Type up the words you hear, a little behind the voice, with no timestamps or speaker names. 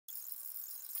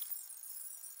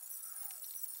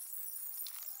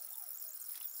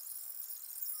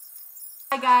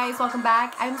Hi guys, welcome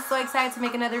back. I'm so excited to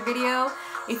make another video.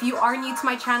 If you are new to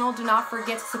my channel, do not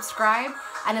forget to subscribe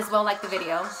and as well like the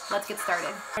video. Let's get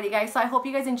started. Alrighty guys, so I hope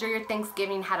you guys enjoy your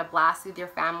Thanksgiving, had a blast with your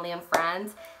family and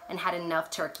friends, and had enough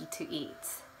turkey to eat.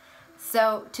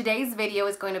 So today's video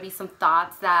is going to be some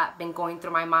thoughts that have been going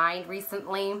through my mind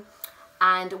recently.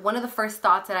 And one of the first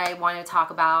thoughts that I want to talk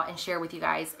about and share with you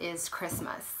guys is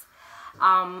Christmas.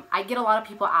 I get a lot of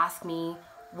people ask me,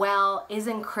 well,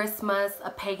 isn't Christmas a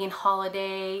pagan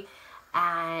holiday,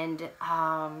 and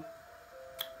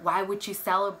why would you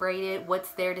celebrate it?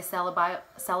 What's there to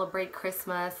celebrate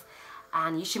Christmas?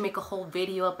 And you should make a whole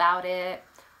video about it.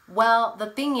 Well, the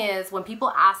thing is, when people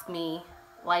ask me,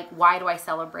 like, why do I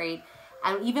celebrate?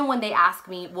 And even when they ask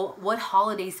me, well, what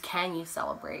holidays can you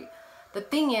celebrate? The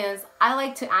thing is, I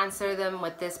like to answer them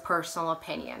with this personal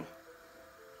opinion.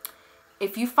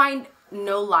 If you find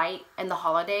no light in the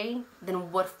holiday,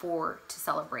 then what for to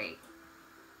celebrate?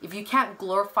 If you can't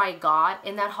glorify God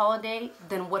in that holiday,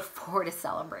 then what for to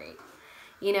celebrate?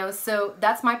 You know, so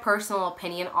that's my personal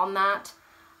opinion on that.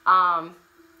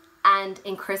 And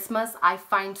in Christmas, I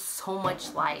find so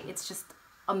much light. It's just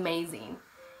amazing.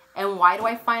 And why do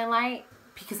I find light?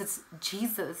 Because it's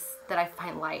Jesus that I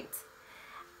find light.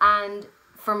 And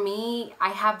for me, I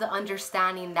have the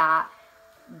understanding that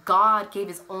God gave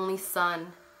his only son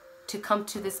to come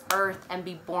to this earth and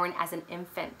be born as an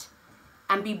infant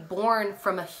and be born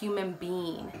from a human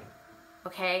being.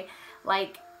 Okay?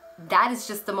 Like, that is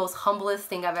just the most humblest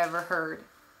thing I've ever heard,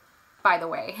 by the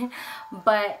way.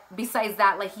 But besides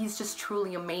that, like, he's just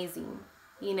truly amazing,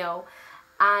 you know?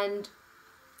 And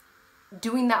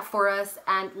doing that for us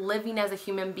and living as a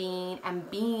human being and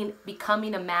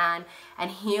becoming a man and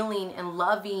healing and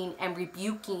loving and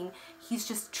rebuking, he's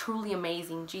just truly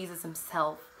amazing, Jesus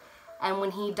himself. And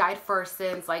when he died for our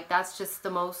sins, like, that's just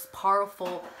the most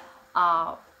powerful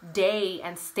day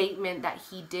and statement that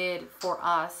he did for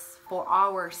us, for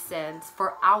our sins,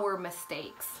 for our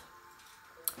mistakes.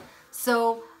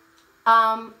 So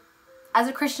as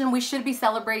a Christian, we should be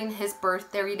celebrating his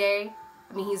birth every day.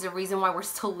 I mean, he's the reason why we're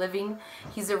still living.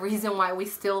 He's the reason why we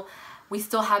still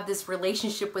have this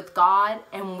relationship with God,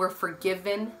 and we're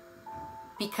forgiven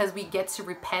because we get to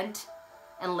repent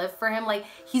and live for him. Like,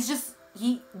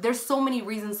 there's so many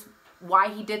reasons why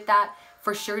he did that.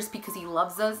 For sure, it's because he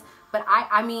loves us. But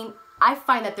I mean, I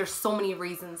find that there's so many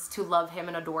reasons to love him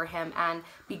and adore him and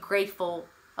be grateful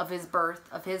of his birth,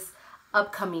 of his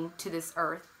upcoming to this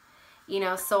earth. You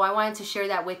know, so I wanted to share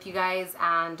that with you guys,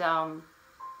 and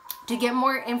to get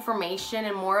more information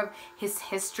and more of his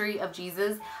history of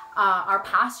Jesus, our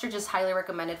pastor just highly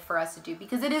recommended for us to do,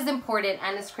 because it is important,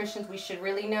 and as Christians we should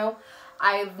really know.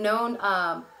 I've known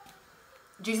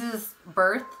Jesus'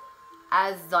 birth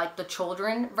as like the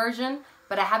children version,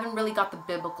 but I haven't really got the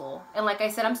biblical. And like I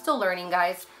said, I'm still learning,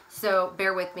 guys, so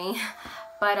bear with me.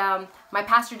 But my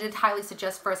pastor did highly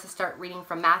suggest for us to start reading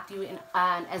from Matthew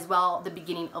and as well the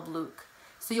beginning of Luke.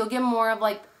 So you'll get more of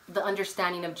like the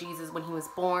understanding of Jesus when he was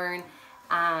born,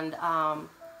 and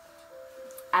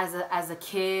as a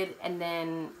kid, and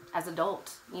then as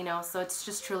adult, you know. So it's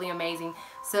just truly amazing.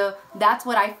 So that's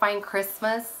what I find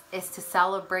Christmas is, to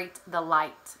celebrate the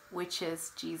light, which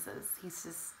is Jesus. He's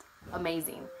just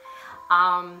amazing.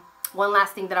 One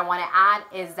last thing that I want to add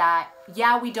is that,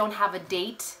 yeah, we don't have a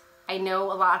date. I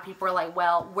know a lot of people are like,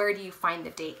 well, where do you find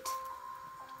the date?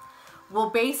 Well,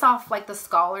 based off like the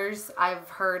scholars, I've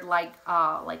heard like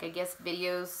I guess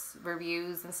videos,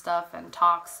 reviews and stuff and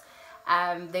talks.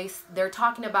 They're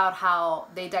talking about how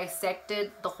they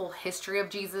dissected the whole history of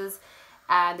Jesus,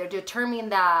 and they're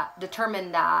determined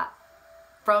that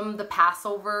from the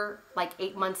Passover, like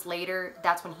 8 months later,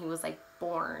 that's when he was like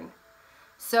born.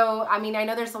 So, I mean, I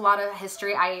know there's a lot of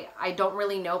history. I don't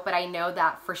really know, but I know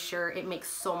that for sure it makes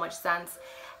so much sense,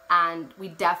 and we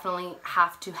definitely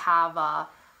have to have a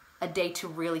day to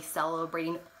really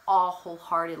celebrating all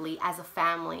wholeheartedly as a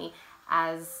family,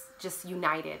 as just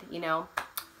united, you know.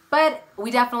 But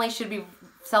we definitely should be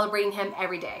celebrating him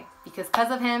every day, because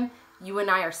of him, you and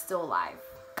I are still alive.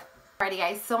 Alrighty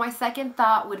guys, so my second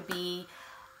thought would be,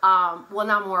 well,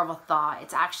 not more of a thought,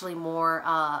 it's actually more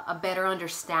a better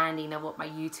understanding of what my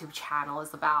YouTube channel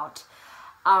is about.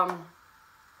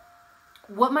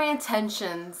 What my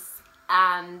intentions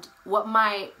and what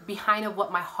my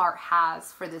heart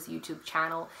has for this YouTube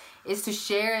channel is to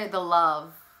share the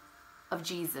love of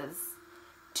Jesus,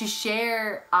 to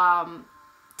share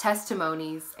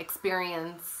testimonies,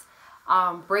 experience,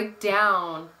 break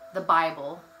down the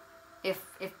Bible if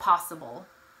possible.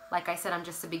 Like I said, I'm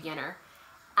just a beginner,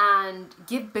 and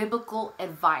give biblical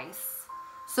advice.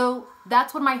 So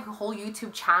that's what my whole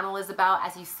YouTube channel is about.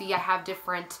 As you see, I have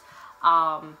different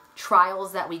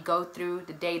trials that we go through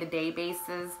the day-to-day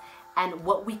basis, and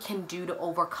what we can do to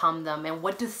overcome them, and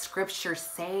what does scripture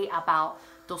say about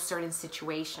those certain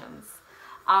situations.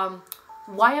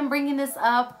 Why I'm bringing this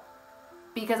up,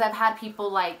 because I've had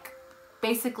people like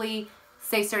basically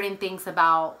say certain things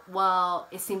about, well,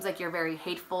 it seems like you're very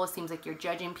hateful, it seems like you're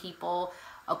judging people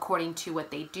according to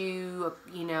what they do,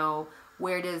 you know,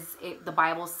 where does the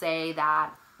Bible say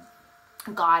that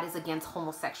God is against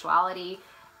homosexuality?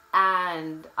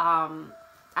 And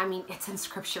I mean, it's in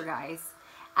scripture, guys.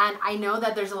 And I know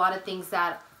that there's a lot of things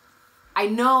that I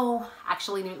know,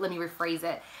 actually, let me rephrase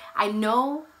it. I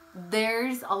know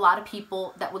there's a lot of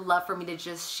people that would love for me to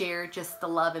just share just the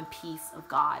love and peace of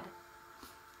God.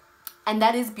 And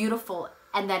that is beautiful,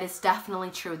 and that is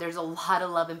definitely true. There's a lot of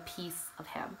love and peace of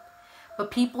him.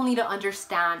 But people need to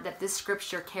understand that this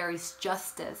scripture carries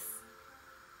justice,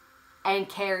 and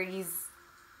carries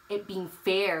it being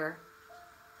fair,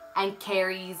 and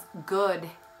carries good,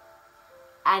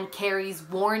 and carries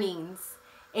warnings.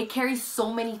 It carries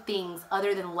so many things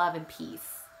other than love and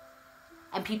peace.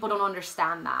 And people don't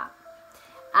understand that.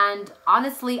 And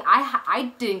honestly,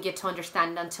 I didn't get to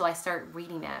understand it until I started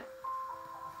reading it.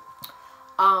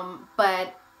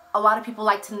 But a lot of people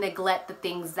like to neglect the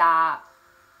things that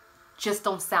just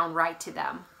don't sound right to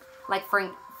them. Like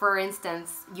for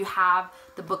instance, you have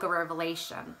the book of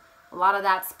Revelation. A lot of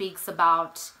that speaks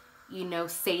about, you know,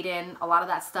 Satan. A lot of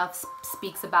that stuff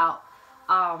speaks about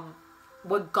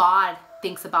what God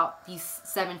thinks about these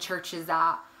 7 churches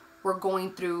that were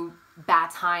going through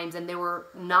bad times, and they were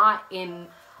not in,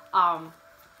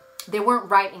 they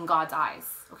weren't right in God's eyes.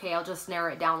 Okay, I'll just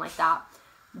narrow it down like that.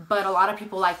 But a lot of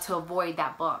people like to avoid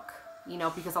that book, you know,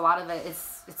 because a lot of it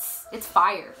is, it's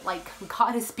fire. Like,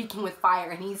 God is speaking with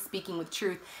fire, and he's speaking with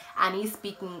truth, and he's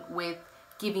speaking with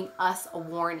giving us a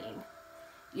warning,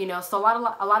 you know. So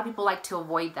a lot of people like to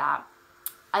avoid that.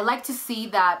 I like to see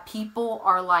that people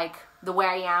are like the way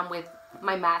I am with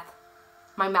my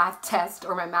math test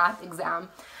or my math exam.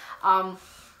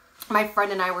 My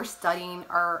friend and I were studying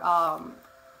our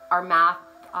math.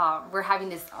 We're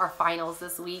having our finals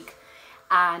this week,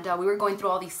 and we were going through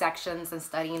all these sections and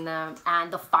studying them.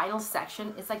 And the final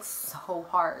section is like so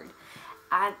hard,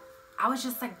 and I was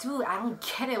just like, dude, I don't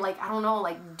get it. Like, I don't know.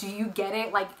 Like, do you get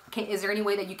it? Like, is there any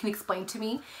way that you can explain to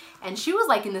me? And she was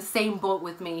like in the same boat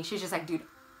with me. She's just like, dude,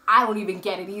 I don't even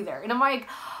get it either. And I'm like,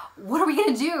 what are we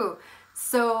gonna do?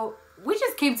 So we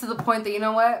just came to the point that, you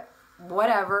know what?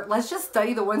 Whatever. Let's just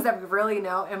study the ones that we really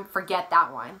know and forget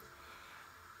that one.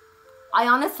 I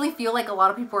honestly feel like a lot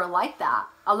of people are like that.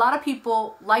 A lot of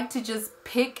people like to just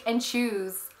pick and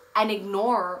choose and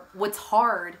ignore what's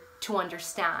hard to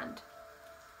understand.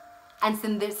 And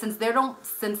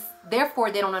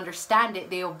therefore they don't understand it,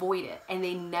 they avoid it, and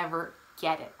they never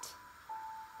get it.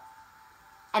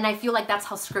 And I feel like that's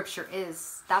how scripture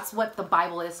is. That's what the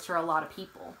Bible is to a lot of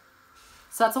people.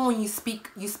 So that's when you speak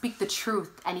the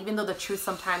truth. And even though the truth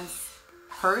sometimes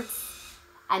hurts,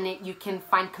 and you can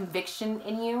find conviction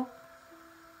in you,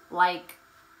 like,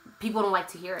 people don't like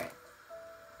to hear it.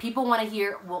 People want to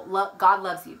hear, well, God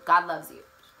loves you. God loves you.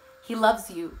 He loves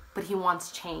you, but he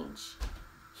wants change.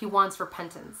 He wants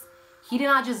repentance. He did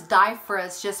not just die for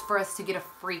us just for us to get a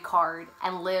free card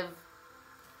and live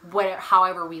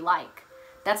however we like.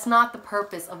 That's not the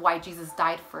purpose of why Jesus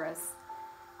died for us.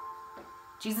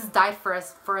 Jesus died for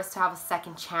us to have a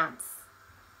second chance,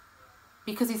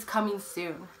 because he's coming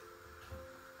soon.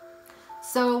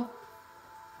 So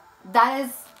that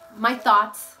is my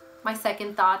thoughts, my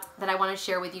second thought that I want to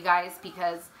share with you guys,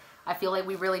 because I feel like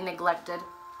we really neglected.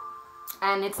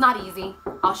 And it's not easy.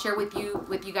 I'll share with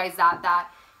you guys that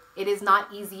it is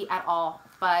not easy at all,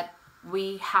 but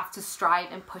we have to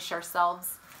strive and push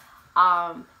ourselves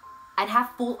and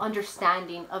have full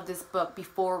understanding of this book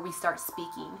before we start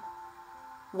speaking.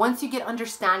 Once you get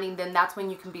understanding, then that's when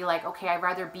you can be like, okay, I'd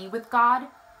rather be with God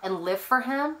and live for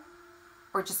him,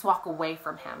 or just walk away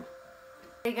from him.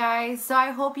 Hey guys, so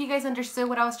I hope you guys understood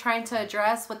what I was trying to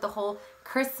address with the whole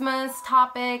Christmas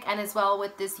topic, and as well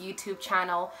with this YouTube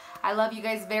channel. I love you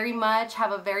guys very much.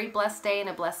 Have a very blessed day and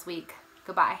a blessed week.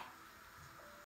 Goodbye.